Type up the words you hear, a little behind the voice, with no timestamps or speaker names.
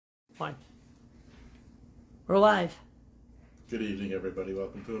Fine. We're live. Good evening, everybody.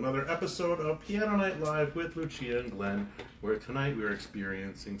 Welcome to another episode of Piano Night Live with Lucia and Glenn, where tonight we are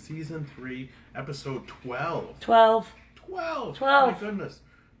experiencing Season 3, Episode 12. 12. 12! 12. My goodness.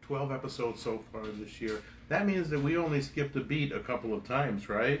 12 episodes so far this year. That means that we only skipped a beat a couple of times,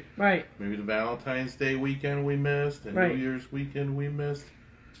 right? Right. Maybe the Valentine's Day weekend we missed, and Right. New Year's weekend we missed.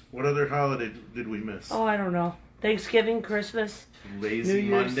 What other holiday did we miss? Oh, I don't know. Thanksgiving, Christmas, Lazy New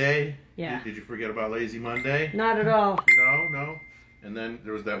Year's. Monday? Yeah. Did you forget about Lazy Monday? Not at all. No. And then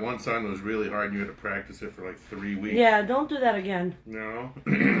there was that one song that was really hard and you had to practice it for like 3 weeks. Yeah, don't do that again. No.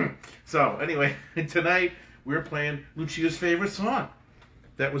 So, anyway, tonight we're playing Lucia's favorite song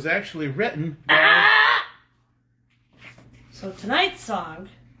that was actually written by... So tonight's song,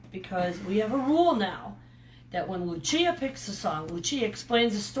 because we have a rule now, that when Lucia picks a song, Lucia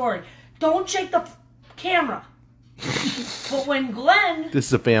explains the story. Don't shake the camera. But when Glenn... This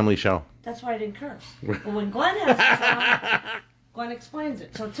is a family show. That's why I didn't curse. But when Glenn has a song, Glenn explains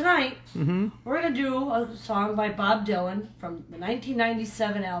it. So tonight, we're going to do a song by Bob Dylan from the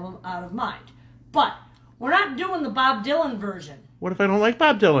 1997 album Out of Mind. But we're not doing the Bob Dylan version. What if I don't like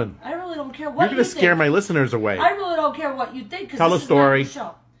Bob Dylan? I really don't care what You're going you to scare my listeners away. I really don't care what you think. Tell a story. Is not the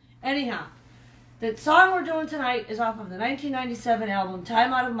show. Anyhow, the song we're doing tonight is off of the 1997 album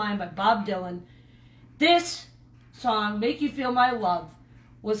Time Out of Mind by Bob Dylan. This song, Make You Feel My Love,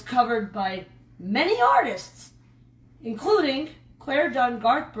 was covered by many artists, including Claire Dunn,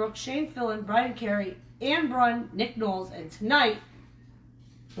 Garth Brooks, Shane Fillon, Brian Carey, Ann Brunn, Nick Knowles, and tonight,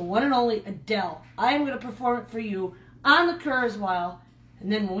 the one and only Adele. I am going to perform it for you on the Kurzweil,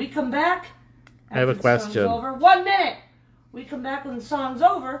 and then when we come back, I have a question. Over, 1 minute. We come back when the song's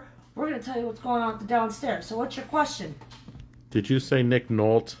over. We're going to tell you what's going on at the downstairs. So what's your question? Did you say Nick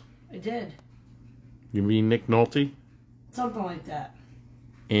Nolte? I did. You mean Nick Nolte? Something like that.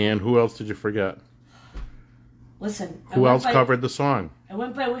 And who else did you forget? Listen. Who else covered the song? I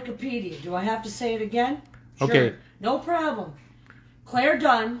went by Wikipedia. Do I have to say it again? Okay. Sure. No problem. Claire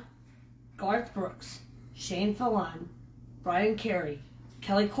Dunn, Garth Brooks, Shane Fallon, Brian Carey,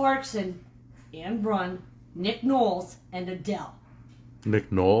 Kelly Clarkson, Ann Brunn, Nick Knowles, and Adele.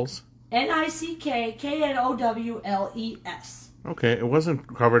 Nick Knowles? Nick-Knowles. Okay, it wasn't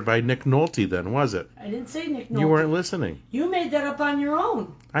covered by Nick Nolte then, was it? I didn't say Nick Nolte. You weren't listening. You made that up on your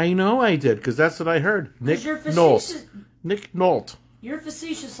own. I know I did, because that's what I heard. Nick you're Knowles. Nick Nolte. You're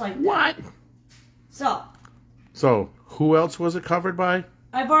facetious like that. What? So, who else was it covered by?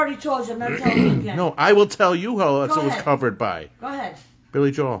 I've already told you. I'm not telling you again. No, I will tell you who else Go it was ahead. covered by. Go ahead. Billy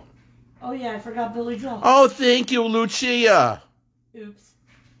Joel. Oh, yeah, I forgot Billy Joel. Oh, thank you, Lucia. Oops.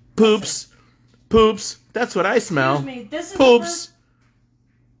 Poops. Poops. That's what I smell. Excuse me. This is Poops.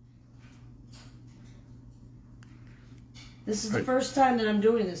 This is the first time that I'm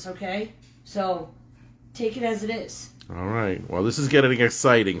doing this, okay? So, take it as it is. All right. Well, this is getting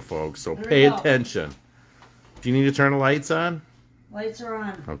exciting, folks, so Here we pay go. attention. Do you need to turn the lights on? Lights are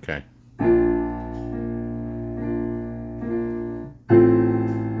on. Okay.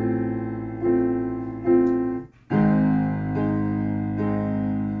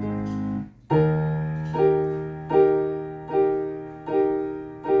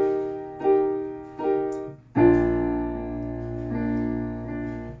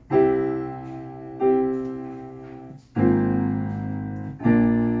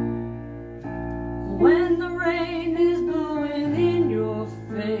 When the rain is blowing in your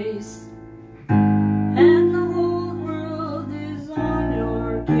face and the whole world is on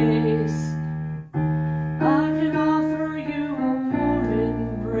your case, I can offer you a warm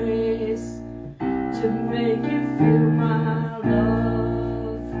embrace to make you feel my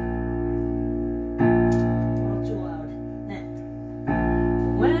love. Not too loud.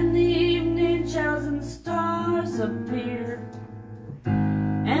 When the evening shadows and the stars appear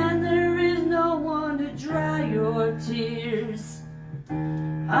and there is no one to dry your tears,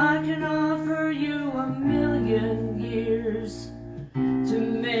 I can offer you 1,000,000 years to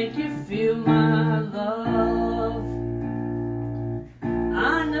make you feel my love.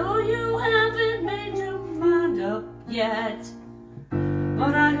 I know you haven't made your mind up yet,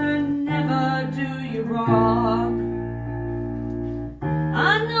 but I could never do you wrong.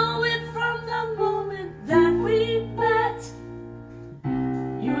 I know it from the moment that we met.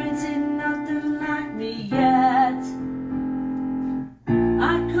 You ain't seen nothing like me yet.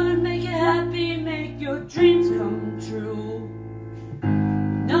 I could make you happy, make your dreams come true.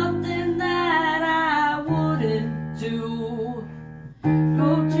 Nothing that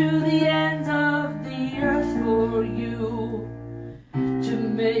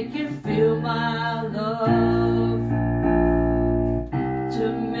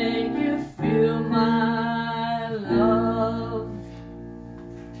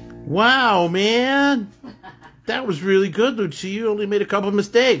Wow, man. That was really good, Lucia. You only made a couple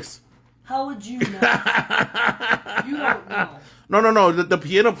mistakes. How would you know? You don't know. No. The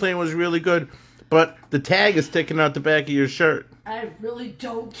piano playing was really good, but the tag is sticking out the back of your shirt. I really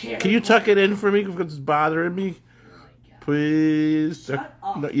don't care. Can you tuck it in for me because it's bothering me? Please. Shut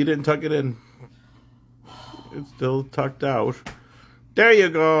up. No, you didn't tuck it in. It's still tucked out. There you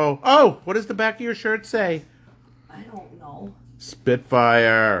go. Oh, what does the back of your shirt say? I don't know.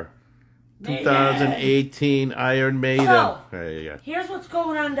 Spitfire. Maiden. 2018 Iron Maiden. So, There you go. here's what's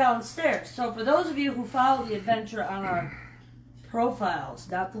going on downstairs. So for those of you who follow the adventure on our profiles,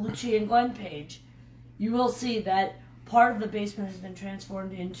 not the Lucia and Glenn page, you will see that part of the basement has been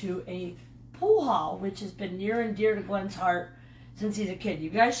transformed into a pool hall, which has been near and dear to Glenn's heart since he's a kid. You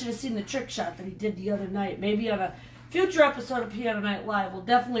guys should have seen the trick shot that he did the other night. Maybe on a future episode of Piano Night Live, we'll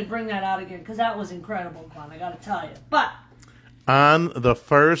definitely bring that out again, because that was incredible, Glenn, I gotta tell you. But on the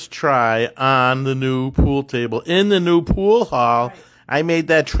first try on the new pool table in the new pool hall, right. I made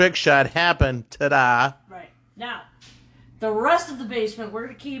that trick shot happen. Ta-da. Right. Now, the rest of the basement we're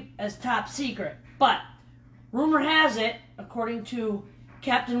going to keep as top secret. But rumor has it, according to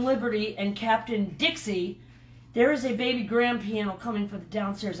Captain Liberty and Captain Dixie, there is a baby grand piano coming for the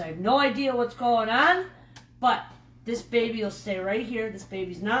downstairs. I have no idea what's going on, but this baby will stay right here. This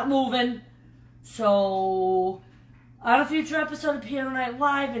baby's not moving. So on a future episode of Piano Night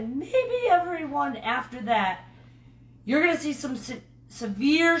Live, and maybe everyone after that, you're going to see some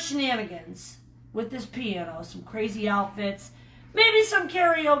severe shenanigans with this piano, some crazy outfits, maybe some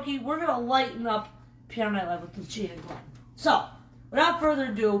karaoke. We're going to lighten up Piano Night Live with Lucia and Glenn. So, without further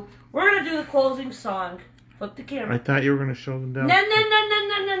ado, we're going to do the closing song. Flip the camera. I thought you were going to show them down.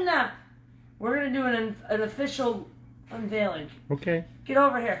 No. We're going to do an official unveiling. Okay. Get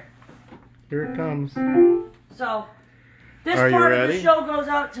over here. Here it comes. So, this Are you part of ready? the show goes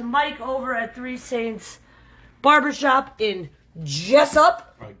out to Mike over at Three Saints Barbershop in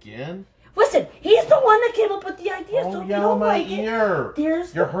Jessup. Again? Listen, he's the one that came up with the idea. So if you don't my like ear.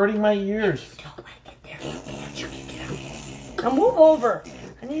 There's You're hurting my ears. don't like it. There's the dance you can get. Now move over.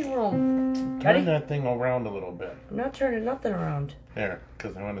 I need room. Ready? Turn that thing around a little bit. I'm not turning nothing around. There,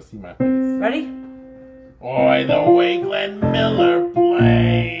 because I want to see my face. Ready? Boy, the way Glenn Miller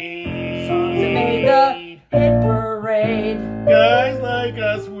plays. Songs that made the hit parade. Guys like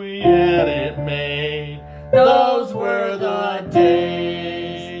us, we had it made. Those were the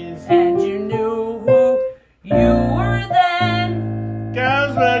days. And you knew who you were then.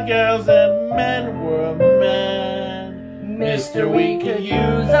 Girls were girls and men were men. Mister, we could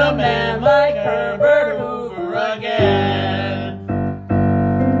use a man like Herbert Hoover again.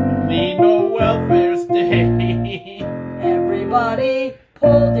 Need no welfare state. Everybody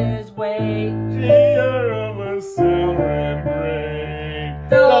pulled his weight. Cheer of a silver and gray.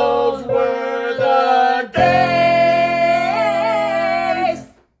 Those were the days.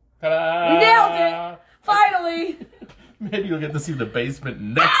 Ta-da! You nailed it. Finally. Maybe you'll get to see the basement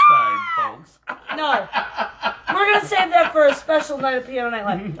next time, folks. No. We're going to save that for a special night of Piano Night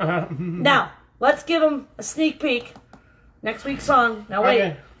Live. Now, let's give them a sneak peek. Next week's song. Now wait.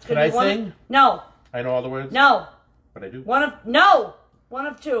 Okay. It's Can gonna I be one sing? No. I know all the words. No. But I do. One of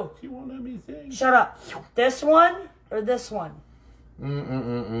two. You won't let me sing. Shut up. This one or this one?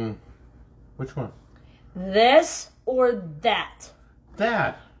 Which one? This or that?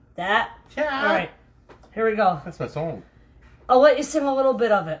 That. That? Yeah. All right. Here we go. That's my song. I'll let you sing a little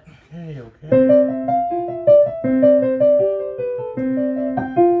bit of it. Okay.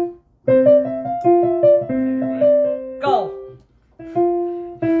 Go.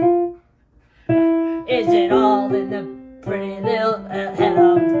 Is it all in the pretty little head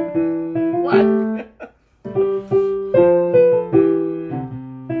of... What?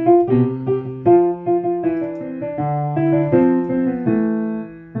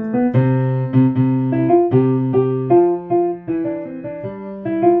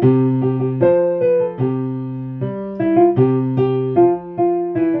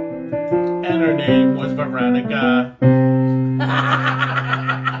 And her name was Veronica.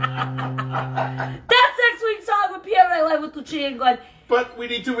 That's next week's song with Piano Night Live with Lucia and Glenn. But we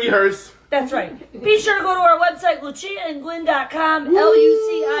need to rehearse. That's right. Be sure to go to our website, luciaandglenn.com,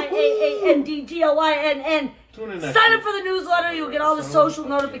 LuciaandGlynn. Tune in next Sign up week. for the newsletter. You'll get all the social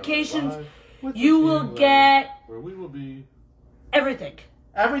notifications. You will get where we will be everything.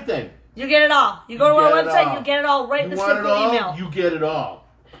 everything. You get it all. You go to You our get it website, all. you get it all right in You the want it simple all? email. You get it all.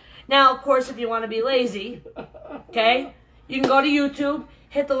 Now, of course, if you want to be lazy, okay, you can go to YouTube,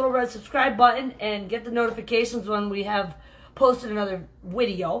 hit the little red subscribe button, and get the notifications when we have posted another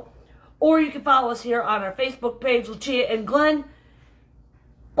video. Or you can follow us here on our Facebook page, Lucia and Glenn.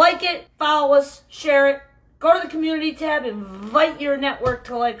 Like it, follow us, share it. Go to the community tab, invite your network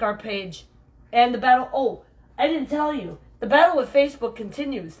to like our page. And the battle, oh, I didn't tell you. The battle with Facebook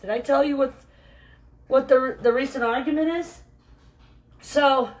continues. Did I tell you what the recent argument is?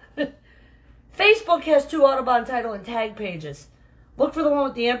 So, Facebook has 2 Audubon title and tag pages. Look for the one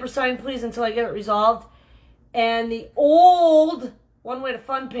with the ampersand, please, until I get it resolved. And the old One Way to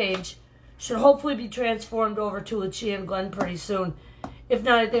Fun page should hopefully be transformed over to Lucia and Glenn pretty soon. If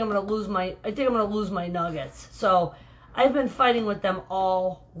not, I think I'm gonna lose my nuggets. So I've been fighting with them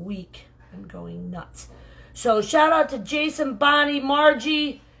all week. I'm going nuts. So shout out to Jason, Bonnie,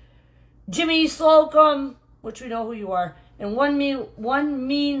 Margie, Jimmy Slocum, which we know who you are, and one mean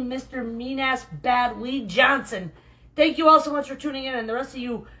Mr. Mean-ass Bad Lee Johnson. Thank you all so much for tuning in, and the rest of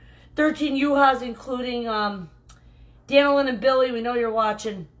you 13 Yuhas, including Danilyn and Billy, we know you're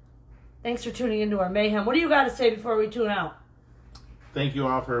watching. Thanks for tuning into our mayhem. What do you got to say before we tune out? Thank you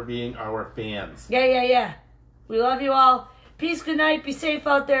all for being our fans. Yeah. We love you all. Peace, good night, be safe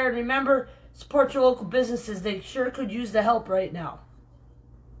out there, and remember, support your local businesses. They sure could use the help right now.